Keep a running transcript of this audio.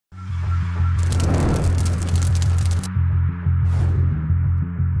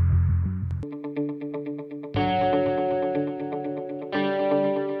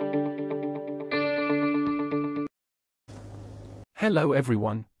Hello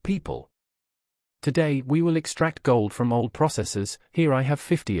everyone, people. Today we will extract gold from old processors. Here I have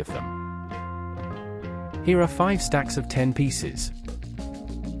 50 of them. Here are 5 stacks of 10 pieces.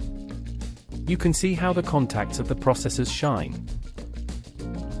 You can see how the contacts of the processors shine.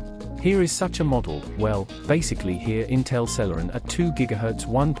 Here is such a model. Well, basically here Intel Celeron at 2 GHz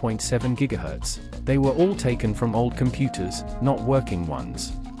 1.7 GHz. They were all taken from old computers, not working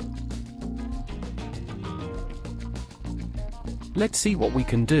ones. Let's see what we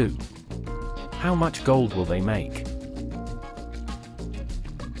can do. How much gold will they make?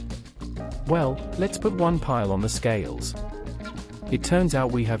 Well, let's put one pile on the scales. It turns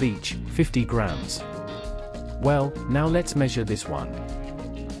out we have each 50 grams. Well, now let's measure this one.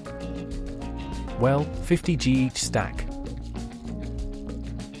 Well, 50 g each stack.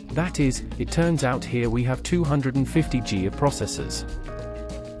 That is, it turns out here we have 250 g of processors.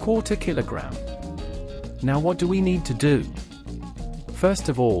 Quarter kilogram. Now what do we need to do? First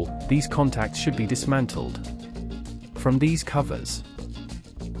of all, these contacts should be dismantled from these covers.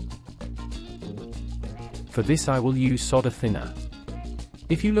 For this I will use solder thinner.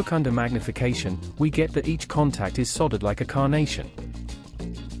 If you look under magnification, we get that each contact is soldered like a carnation.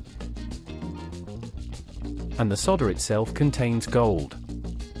 And the solder itself contains gold.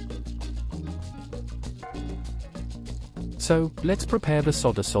 So, let's prepare the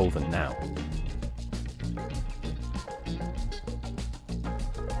solder solvent now.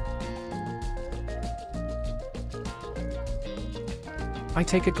 I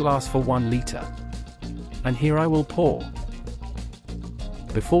take a glass for 1 liter. And here I will pour.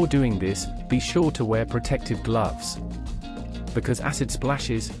 Before doing this, be sure to wear protective gloves. Because acid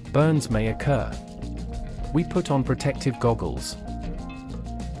splashes, burns may occur. We put on protective goggles.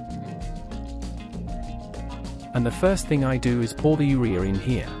 And the first thing I do is pour the urea in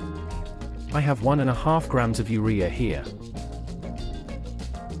here. I have 1.5 grams of urea here.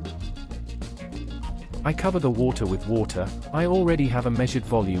 I cover the water with water. I already have a measured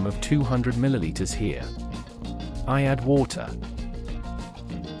volume of 200 milliliters here. I add water.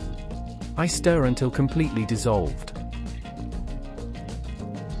 I stir until completely dissolved.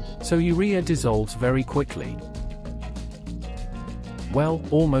 So urea dissolves very quickly. Well,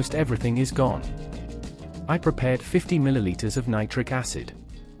 almost everything is gone. I prepared 50 milliliters of nitric acid.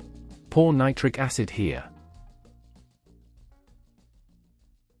 Pour nitric acid here.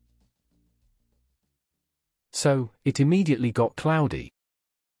 So, it immediately got cloudy.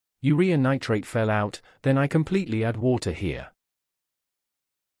 Urea nitrate fell out, then I completely add water here.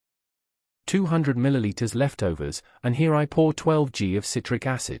 200 milliliters leftovers, and here I pour 12 g of citric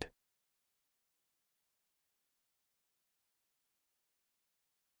acid.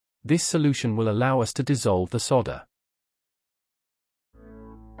 This solution will allow us to dissolve the solder.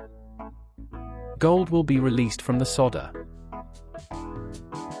 Gold will be released from the solder.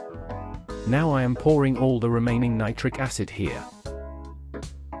 Now I am pouring all the remaining nitric acid here.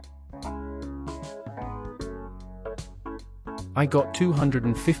 I got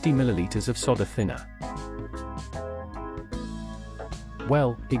 250 milliliters of solder thinner.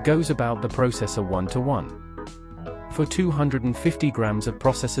 Well, it goes about the processor 1:1. For 250 grams of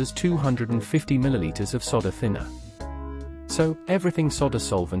processors, 250 milliliters of solder thinner. So, everything solder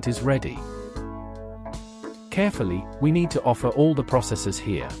solvent is ready. Carefully, we need to offer all the processors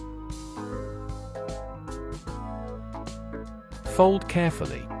here. Fold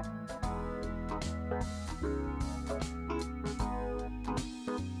carefully.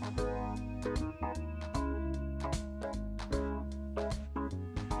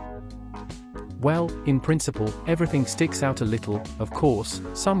 Well, in principle, everything sticks out a little, of course,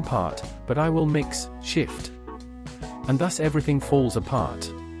 some part, but I will mix, shift. And thus everything falls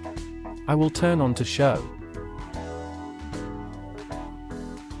apart. I will turn on to show.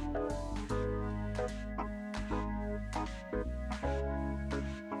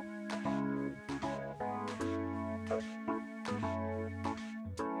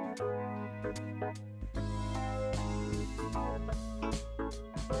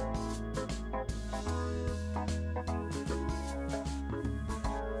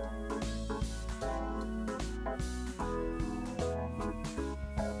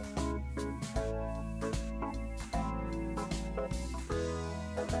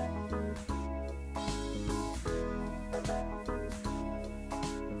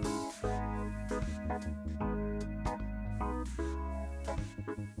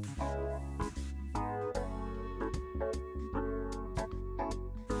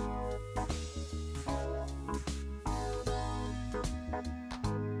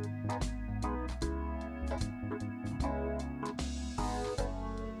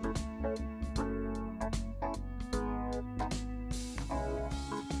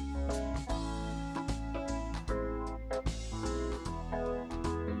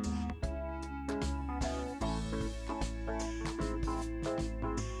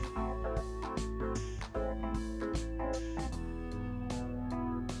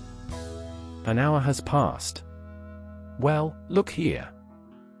 An hour has passed. Well, look here.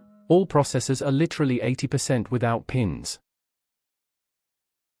 All processors are literally 80% without pins.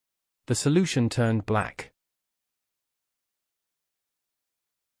 The solution turned black.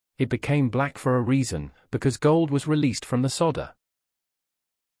 It became black for a reason, because gold was released from the solder.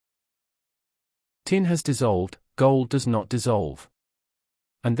 Tin has dissolved, gold does not dissolve.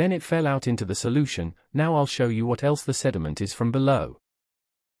 And then it fell out into the solution. Now I'll show you what else the sediment is from below.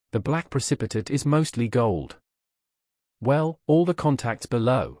 The black precipitate is mostly gold. Well, all the contacts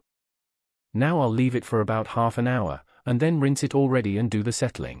below. Now I'll leave it for about half an hour, and then rinse it already and do the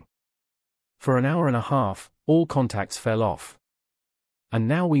settling. For an hour and a half, all contacts fell off. And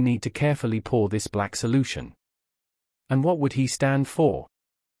now we need to carefully pour this black solution. And what would he stand for?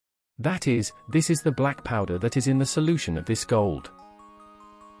 That is, this is the black powder that is in the solution of this gold.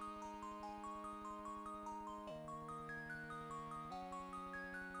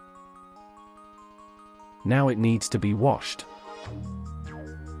 Now it needs to be washed.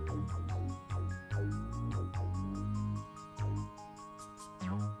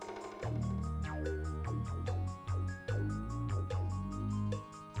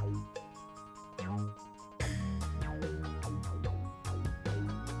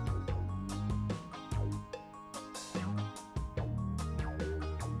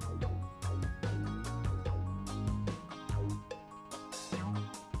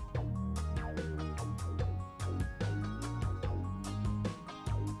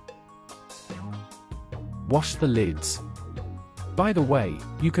 Wash the lids. By the way,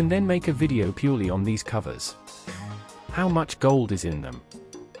 you can then make a video purely on these covers. How much gold is in them?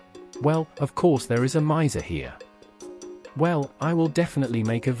 Well, of course there is a miser here. Well, I will definitely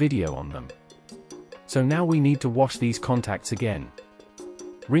make a video on them. So now we need to wash these contacts again.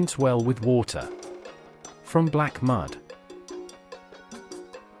 Rinse well with water. From black mud.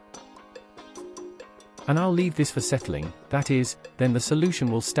 And I'll leave this for settling, that is, then the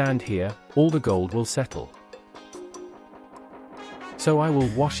solution will stand here, all the gold will settle. So I will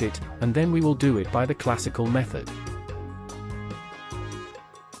wash it, and then we will do it by the classical method.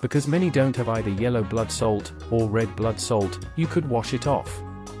 Because many don't have either yellow blood salt, or red blood salt, you could wash it off.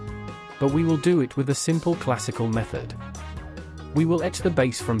 But we will do it with a simple classical method. We will etch the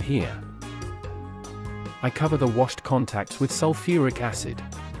base from here. I cover the washed contacts with sulfuric acid.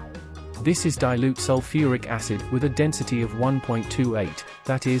 This is dilute sulfuric acid with a density of 1.28,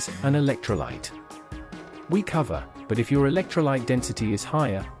 that is, an electrolyte. We cover, but if your electrolyte density is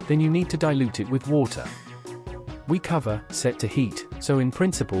higher, then you need to dilute it with water. We cover, set to heat, so in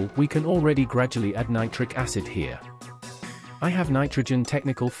principle we can already gradually add nitric acid here. I have nitrogen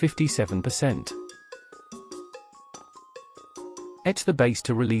technical 57%. Etch the base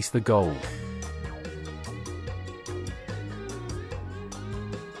to release the gold.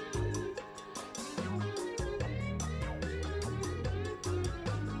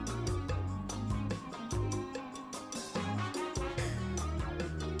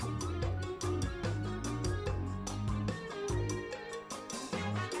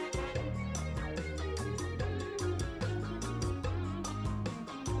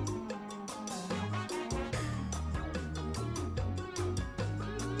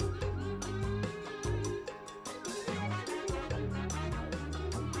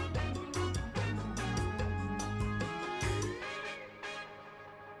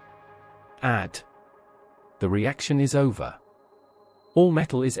 Add. The reaction is over. All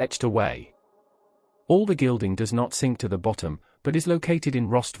metal is etched away. All the gilding does not sink to the bottom, but is located in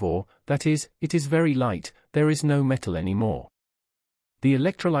Rostvor, that is, it is very light, there is no metal anymore. The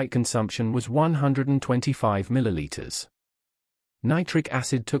electrolyte consumption was 125 milliliters. Nitric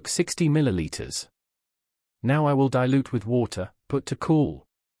acid took 60 milliliters. Now I will dilute with water, put to cool.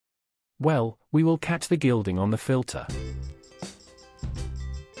 Well, we will catch the gilding on the filter.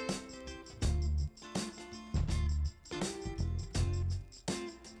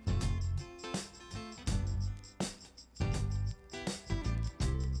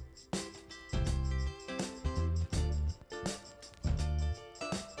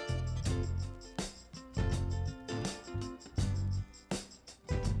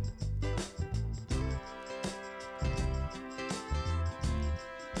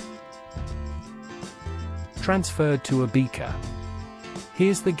 Transferred to a beaker.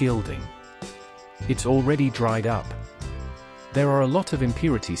 Here's the gilding. It's already dried up. There are a lot of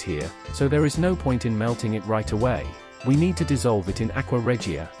impurities here, so there is no point in melting it right away. We need to dissolve it in aqua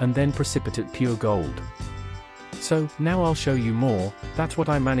regia and then precipitate pure gold. So, now I'll show you more. That's what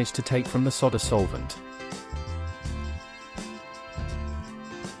I managed to take from the solder solvent.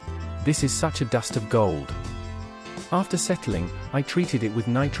 This is such a dust of gold. After settling, I treated it with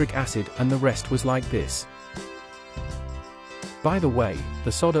nitric acid and the rest was like this. By the way,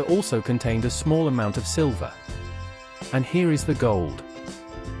 the solder also contained a small amount of silver. And here is the gold.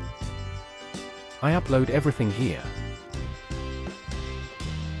 I upload everything here.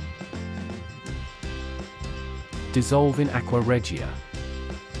 Dissolve in aqua regia.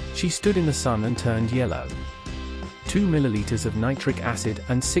 She stood in the sun and turned yellow. 2 ml of nitric acid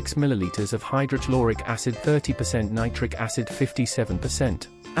and 6 ml of hydrochloric acid, 30% nitric acid, 57%,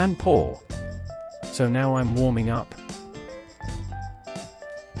 and pour. So now I'm warming up.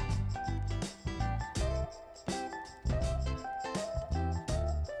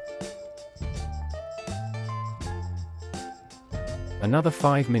 Another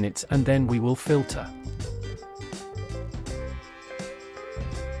 5 minutes and then we will filter.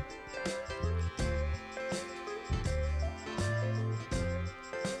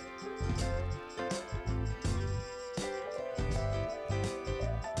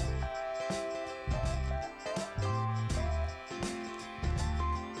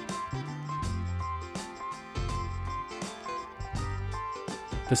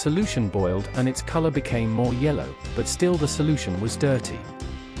 The solution boiled and its color became more yellow, but still the solution was dirty.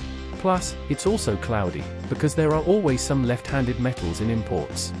 Plus, it's also cloudy, because there are always some left-handed metals in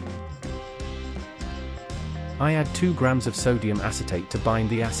imports. I add 2 grams of sodium acetate to bind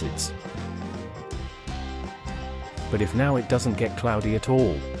the acids. But if now it doesn't get cloudy at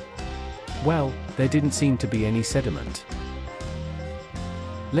all? Well, there didn't seem to be any sediment.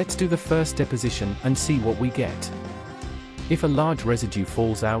 Let's do the first deposition and see what we get. If a large residue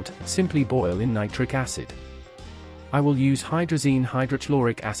falls out, simply boil in nitric acid. I will use hydrazine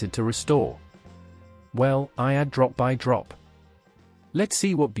hydrochloric acid to restore. Well, I add drop by drop. Let's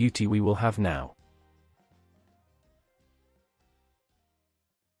see what beauty we will have now.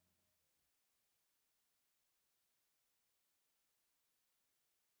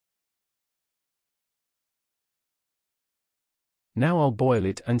 Now I'll boil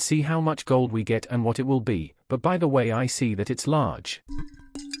it and see how much gold we get and what it will be, but by the way I see that it's large.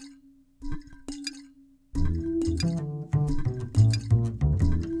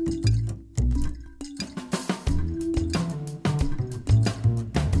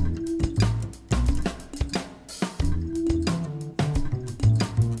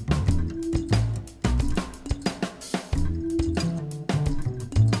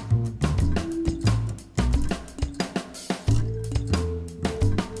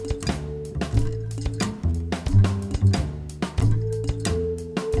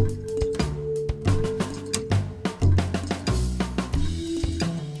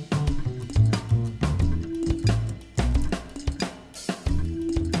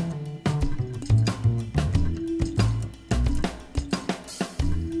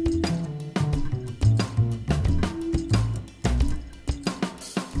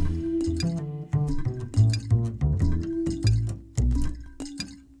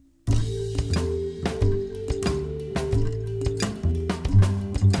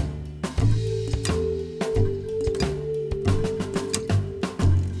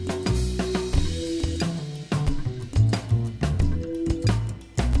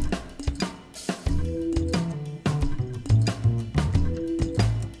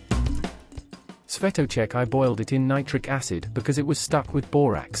 Svetocek, I boiled it in nitric acid because it was stuck with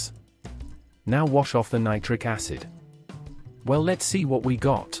borax. Now wash off the nitric acid. Well, let's see what we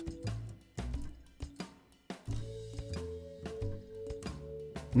got.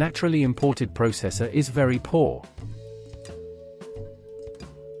 Naturally imported processor is very poor.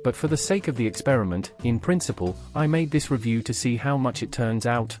 But for the sake of the experiment, in principle, I made this review to see how much it turns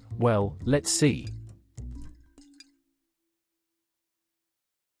out. Well, let's see.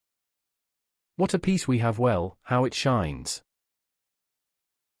 What a piece we have, well, how it shines.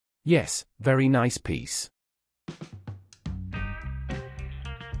 Yes, very nice piece.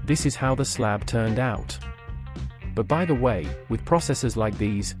 This is how the slab turned out. But by the way, with processors like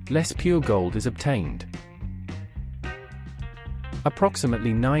these, less pure gold is obtained.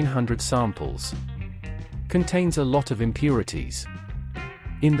 Approximately 900 samples. Contains a lot of impurities.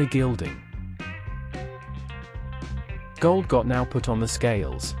 In the gilding. Gold got now put on the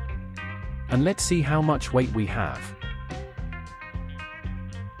scales. And let's see how much weight we have.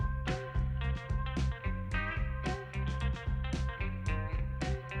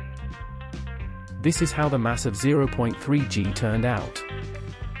 This is how the mass of 0.3 g turned out.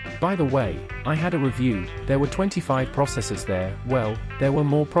 By the way, I had a review, there were 25 processors there, well, there were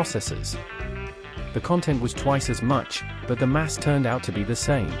more processors. The content was twice as much, but the mass turned out to be the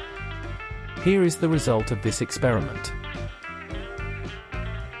same. Here is the result of this experiment.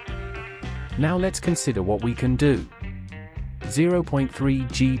 Now let's consider what we can do.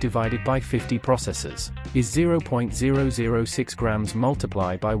 0.3 G divided by 50 processors is 0.006 grams.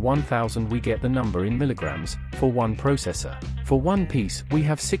 Multiply by 1000, we get the number in milligrams for one processor. For one piece, we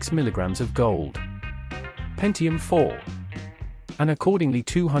have 6 milligrams of gold. Pentium 4. And accordingly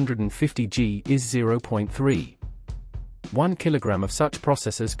 250 G is 0.3. 1 kilogram of such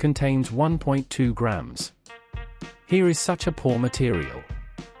processors contains 1.2 grams. Here is such a poor material.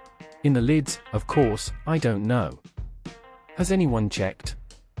 In the lids, of course, I don't know. Has anyone checked?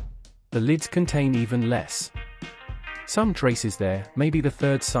 The lids contain even less. Some traces there, maybe the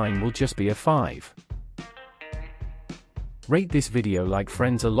third sign will just be a 5. Rate this video like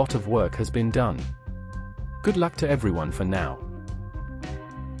friends, a lot of work has been done. Good luck to everyone for now.